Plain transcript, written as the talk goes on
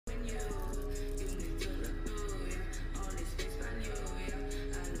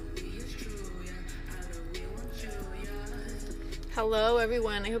Hello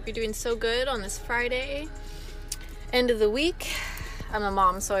everyone, I hope you're doing so good on this Friday, end of the week. I'm a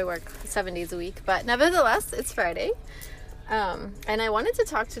mom, so I work 7 days a week, but nevertheless, it's Friday. And I wanted to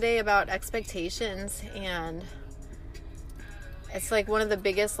talk today about expectations, and it's like one of the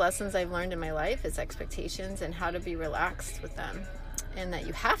biggest lessons I've learned in my life is expectations and how to be relaxed with them, and that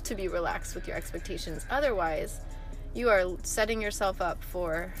you have to be relaxed with your expectations. Otherwise, you are setting yourself up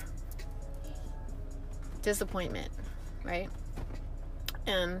for disappointment, right?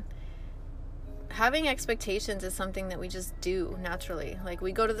 And having expectations is something that we just do naturally. Like,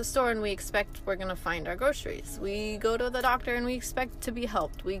 we go to the store and we expect we're going to find our groceries. We go to the doctor and we expect to be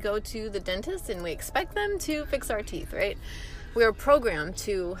helped. We go to the dentist and we expect them to fix our teeth, right? We are programmed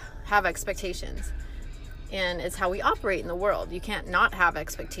to have expectations. And it's how we operate in the world. You can't not have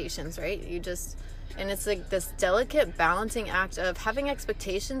expectations, right? And it's like this delicate balancing act of having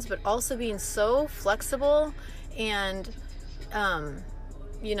expectations, but also being so flexible and,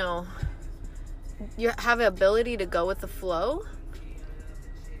 you have the ability to go with the flow,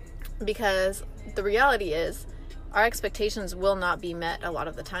 because the reality is our expectations will not be met a lot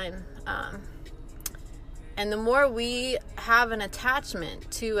of the time. And the more we have an attachment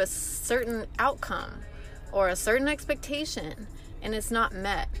to a certain outcome or a certain expectation and it's not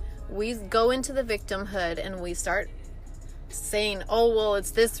met, we go into the victimhood and we start saying, oh, well, it's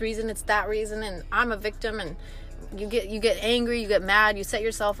this reason, it's that reason, and I'm a victim, and you get angry, you get mad, you set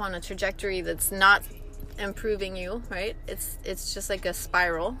yourself on a trajectory that's not improving you, right? It's just like a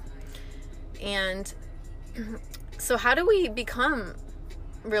spiral. And so how do we become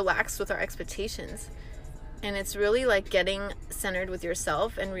relaxed with our expectations? And it's really like getting centered with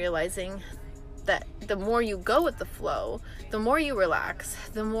yourself and realizing that the more you go with the flow, the more you relax,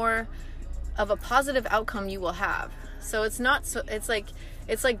 the more of a positive outcome you will have. So it's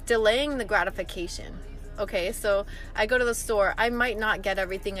like delaying the gratification. Okay, so I go to the store, I might not get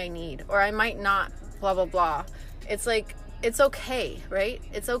everything I need, or I might not blah, blah, blah. It's like, it's okay, right?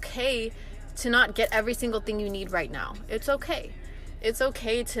 It's okay to not get every single thing you need right now. It's okay. It's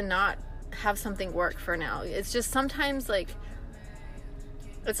okay to not have something work for now. It's just sometimes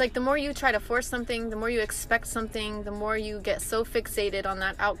it's like the more you try to force something, the more you expect something, the more you get so fixated on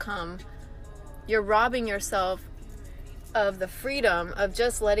that outcome, you're robbing yourself of the freedom of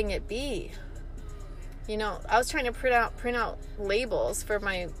just letting it be. I was trying to print out labels for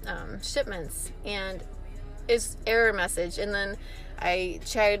my shipments, and it's error message, and then I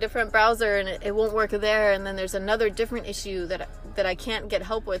try a different browser and it won't work there, and then there's another different issue that I can't get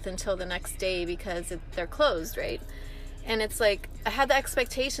help with until the next day because they're closed, right? And it's like I had the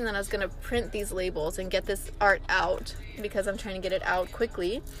expectation that I was going to print these labels and get this art out because I'm trying to get it out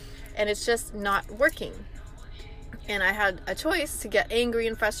quickly, and it's just not working. And I had a choice to get angry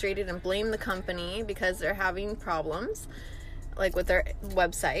and frustrated and blame the company because they're having problems, like with their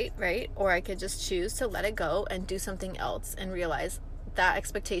website, right? Or I could just choose to let it go and do something else and realize that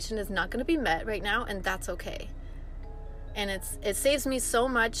expectation is not going to be met right now, and that's okay. And it saves me so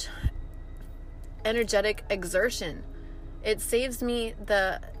much energetic exertion. It saves me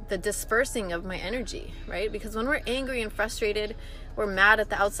the dispersing of my energy, right? Because when we're angry and frustrated, we're mad at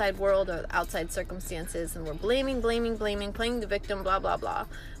the outside world or the outside circumstances, and we're blaming, playing the victim, blah, blah, blah.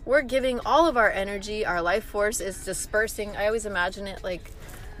 We're giving all of our energy, our life force is dispersing. I always imagine it like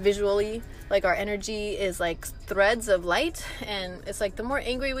visually, like our energy is like threads of light, and it's like the more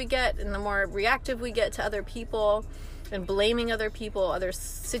angry we get and the more reactive we get to other people and blaming other people, other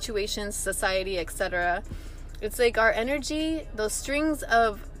situations, society, etc. It's like our energy, those strings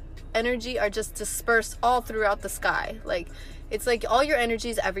of energy are just dispersed all throughout the sky. Like, it's like all your energy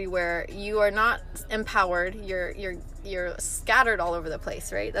is everywhere. You are not empowered. You're scattered all over the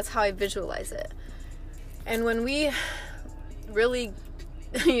place, right? That's how I visualize it. And when we really,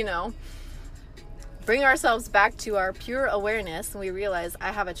 bring ourselves back to our pure awareness, and we realize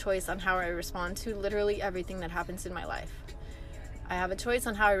I have a choice on how I respond to literally everything that happens in my life. I have a choice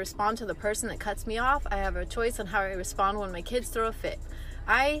on how I respond to the person that cuts me off. I have a choice on how I respond when my kids throw a fit.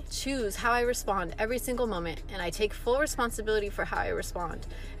 I choose how I respond every single moment, and I take full responsibility for how I respond.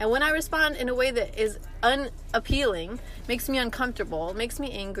 And when I respond in a way that is unappealing, makes me uncomfortable, makes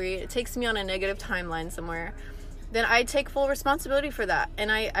me angry, it takes me on a negative timeline somewhere, then I take full responsibility for that.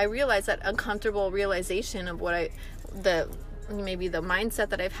 And I realize that uncomfortable realization of maybe the mindset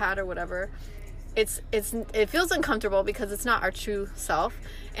that I've had or whatever, it feels uncomfortable because it's not our true self,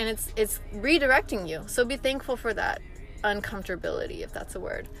 and it's redirecting you. So be thankful for that uncomfortability, if that's a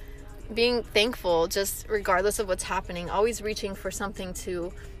word. Being thankful, just regardless of what's happening, always reaching for something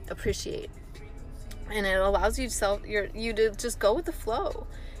to appreciate. And it allows you to just go with the flow.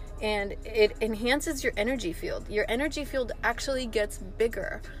 And it enhances your energy field. Your energy field actually gets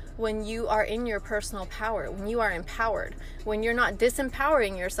bigger when you are in your personal power, when you are empowered, when you're not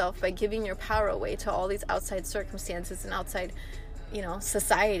disempowering yourself by giving your power away to all these outside circumstances and outside,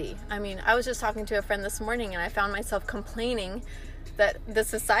 society. I mean, I was just talking to a friend this morning and I found myself complaining that the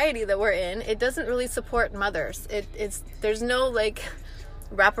society that we're in, it doesn't really support mothers. There's no like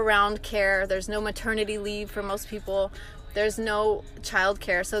wraparound care. There's no maternity leave for most people. There's no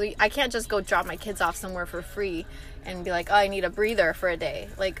childcare. So I can't just go drop my kids off somewhere for free and be like, oh, I need a breather for a day.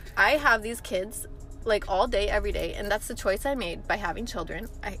 Like, I have these kids like all day, every day. And that's the choice I made by having children.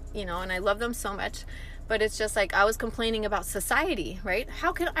 And I love them so much. But it's just like I was complaining about society, right?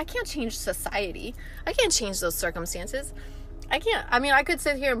 I can't change society. I can't change those circumstances. I can't. I mean, I could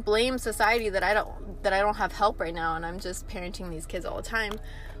sit here and blame society that I don't have help right now and I'm just parenting these kids all the time.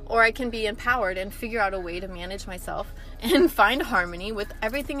 Or I can be empowered and figure out a way to manage myself and find harmony with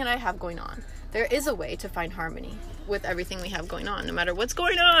everything that I have going on. There is a way to find harmony with everything we have going on, no matter what's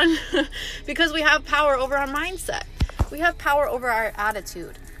going on, because we have power over our mindset. We have power over our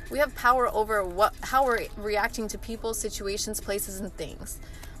attitude. We have power over how we're reacting to people, situations, places, and things.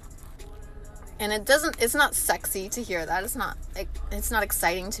 And it's not sexy to hear that. It's not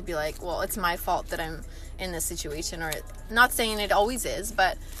exciting to be like, well, it's my fault that I'm in this situation, or not saying it always is,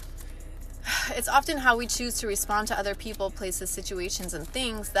 but it's often how we choose to respond to other people, places, situations, and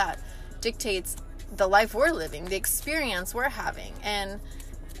things that dictates the life we're living, the experience we're having. And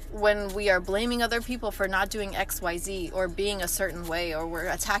when we are blaming other people for not doing XYZ or being a certain way, or we're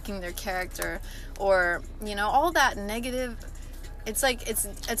attacking their character, or, all that negative, it's like,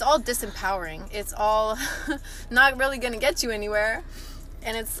 it's all disempowering. It's all not really going to get you anywhere.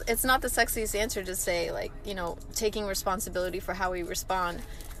 And it's not the sexiest answer to say, like, taking responsibility for how we respond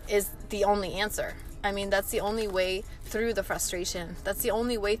is the only answer. I mean, that's the only way through the frustration. That's the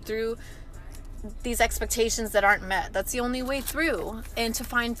only way through these expectations that aren't met. That's the only way through, and to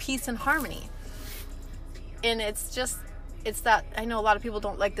find peace and harmony. And it's that, I know a lot of people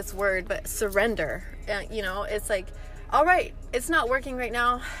don't like this word, but surrender. It's like, all right, it's not working right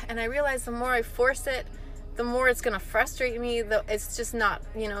now, and I realize the more I force it, the more it's going to frustrate me. It's just not,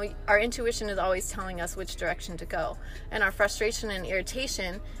 our intuition is always telling us which direction to go. And our frustration and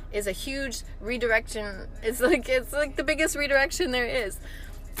irritation is a huge redirection. It's like the biggest redirection there is.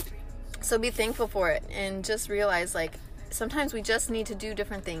 So be thankful for it and just realize, like, sometimes we just need to do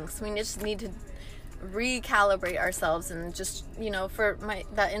different things. We just need to recalibrate ourselves. And just, for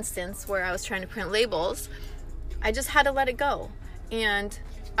that instance where I was trying to print labels, I just had to let it go. And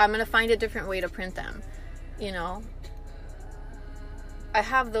I'm going to find a different way to print them. I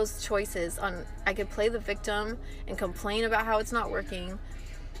have those choices I could play the victim and complain about how it's not working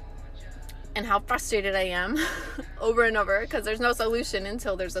and how frustrated I am over and over, because there's no solution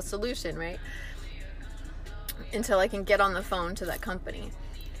until there's a solution, right? Until I can get on the phone to that company.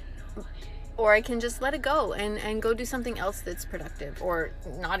 Or I can just let it go and go do something else that's productive, or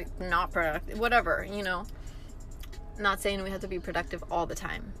not productive, whatever, Not saying we have to be productive all the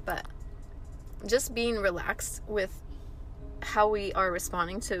time, but just being relaxed with how we are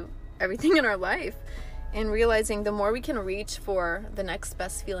responding to everything in our life, and realizing the more we can reach for the next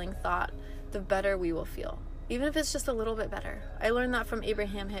best feeling thought, the better we will feel. Even if it's just a little bit better. I learned that from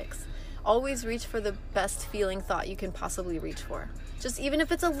Abraham Hicks. Always reach for the best feeling thought you can possibly reach for. Just even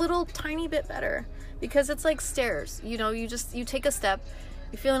if it's a little tiny bit better, because it's like stairs. You take a step,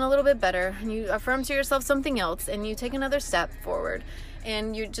 you're feeling a little bit better, and you affirm to yourself something else, and you take another step forward.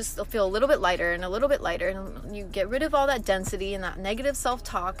 And you just feel a little bit lighter and a little bit lighter, and you get rid of all that density and that negative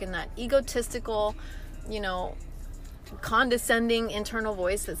self-talk and that egotistical, condescending internal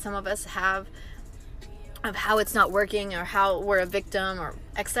voice that some of us have of how it's not working, or how we're a victim, or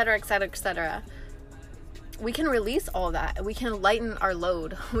et cetera, et cetera, et cetera. We can release all that. We can lighten our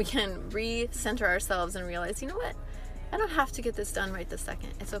load. We can recenter ourselves and realize, you know what? I don't have to get this done right this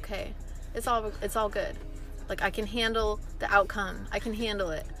second. It's okay. It's all good. Like, I can handle the outcome. I can handle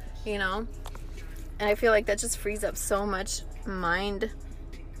it, And I feel like that just frees up so much mind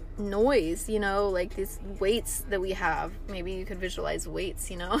noise, like these weights that we have. Maybe you could visualize weights,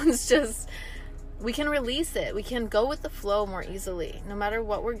 It's just, we can release it. We can go with the flow more easily. No matter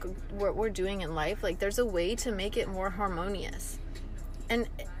what we're doing in life, like, there's a way to make it more harmonious. And,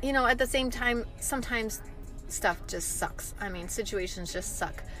 at the same time, sometimes stuff just sucks. I mean, situations just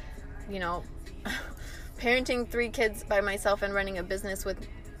suck, Parenting 3 kids by myself and running a business with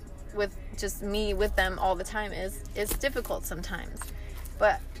just me with them all the time is difficult sometimes.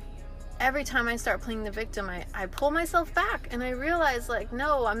 But every time I start playing the victim, I pull myself back, and I realize, like,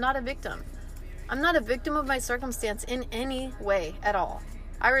 no, I'm not a victim. I'm not a victim of my circumstance in any way at all.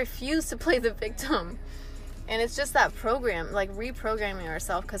 I refuse to play the victim. And it's just that program, like reprogramming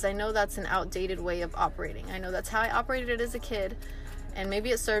ourselves, because I know that's an outdated way of operating. I know that's how I operated as a kid, and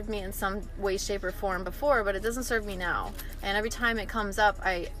maybe it served me in some way, shape, or form before, but it doesn't serve me now. And every time it comes up,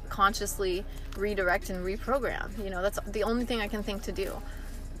 I consciously redirect and reprogram. You know, that's the only thing I can think to do.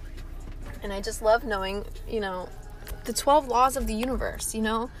 And I just love knowing, you know, the 12 laws of the universe, you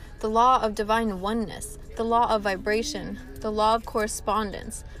know, the law of divine oneness, the law of vibration, the law of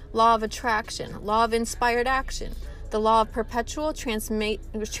correspondence, law of attraction, law of inspired action, the law of perpetual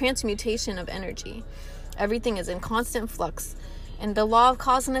transmutation of energy. Everything is in constant flux. And the law of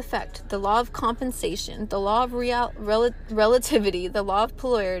cause and effect, the law of compensation, the law of relativity, the law of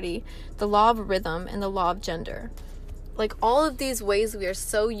polarity, the law of rhythm, and the law of gender. Like, all of these ways we are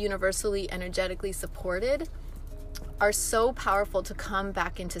so universally energetically supported are so powerful to come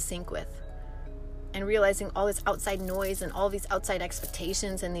back into sync with. And realizing all this outside noise and all these outside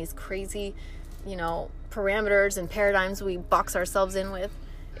expectations and these crazy, you know, parameters and paradigms we box ourselves in with.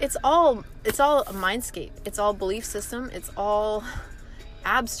 It's all a mindscape. It's all belief system. It's all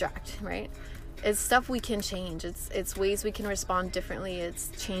abstract, right? It's stuff we can change. It's ways we can respond differently. It's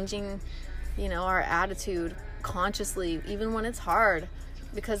changing, you know, our attitude consciously, even when it's hard,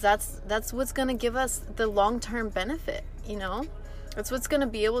 because that's what's going to give us the long-term benefit, you know? That's what's going to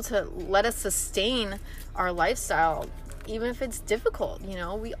be able to let us sustain our lifestyle, even if it's difficult, you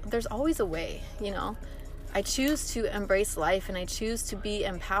know? There's always a way, you know? I choose to embrace life, and I choose to be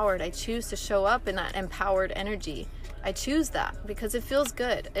empowered. I choose to show up in that empowered energy. I choose that because it feels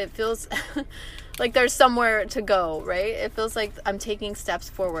good. It feels like there's somewhere to go, right? It feels like I'm taking steps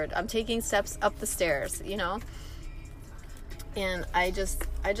forward. I'm taking steps up the stairs, you know? And I just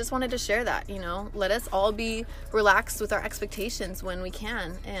wanted to share that, you know? Let us all be relaxed with our expectations when we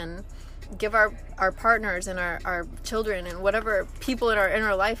can, and give our partners and our children and whatever people in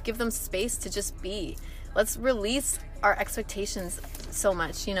our life, give them space to just be. Let's release our expectations so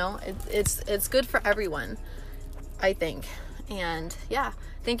much, you know? It's good for everyone, I think. And yeah,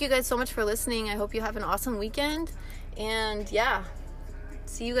 thank you guys so much for listening. I hope you have an awesome weekend. And yeah,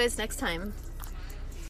 see you guys next time.